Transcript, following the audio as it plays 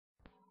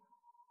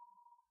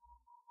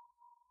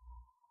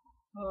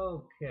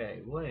Okay,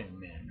 wait a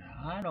minute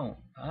now.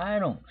 I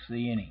don't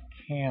see any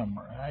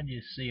camera. I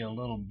just see a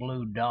little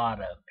blue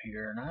dot up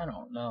here, and I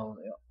don't know.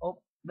 Oh,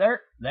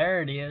 there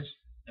it is.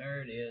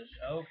 There it is.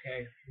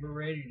 Okay, we're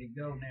ready to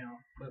go now.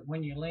 But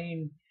when you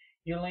lean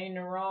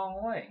the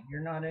wrong way.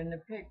 You're not in the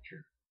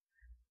picture.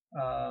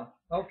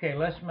 Okay,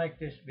 let's make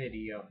this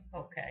video.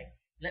 Okay.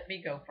 Let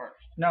me go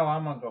first. No,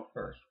 I'm gonna go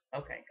first.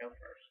 Okay, go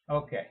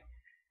first. Okay.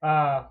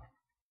 Uh,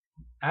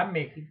 I'm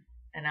Mickey.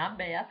 And I'm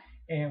Beth.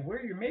 And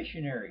we're your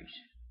missionaries.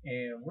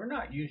 And we're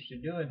not used to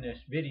doing this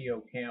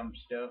video cam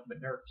stuff,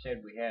 but Dirk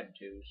said we had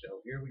to,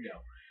 so here we go.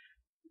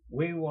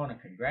 We want to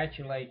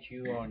congratulate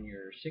you on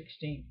your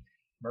 16th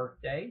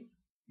birthday.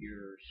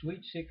 You're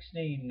sweet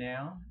 16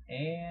 now,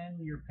 and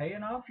you're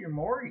paying off your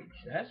mortgage.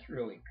 That's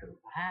really cool.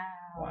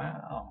 Wow.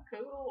 Wow.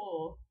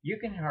 Cool. You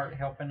can start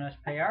helping us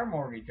pay our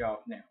mortgage off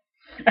now.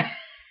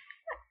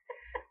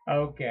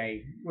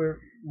 Okay,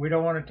 we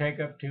don't want to take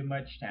up too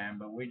much time,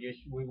 but we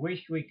wish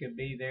we could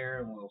be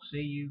there, and we'll see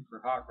you for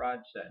Hot Rod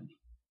Sunday.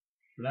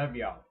 Love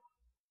y'all.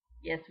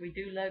 Yes, we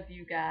do love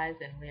you guys,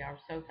 and we are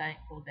so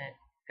thankful that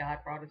God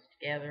brought us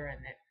together and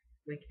that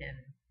we can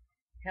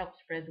help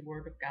spread the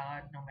word of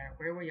God no matter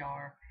where we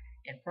are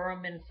in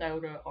Perham,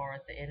 Minnesota, or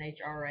at the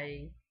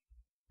NHRA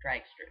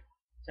drag strip.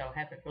 So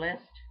have a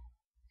blessed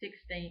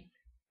 16th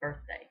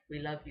birthday. We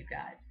love you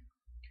guys.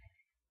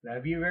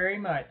 Love you very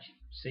much.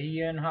 See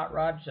you in Hot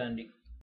Rod Sunday.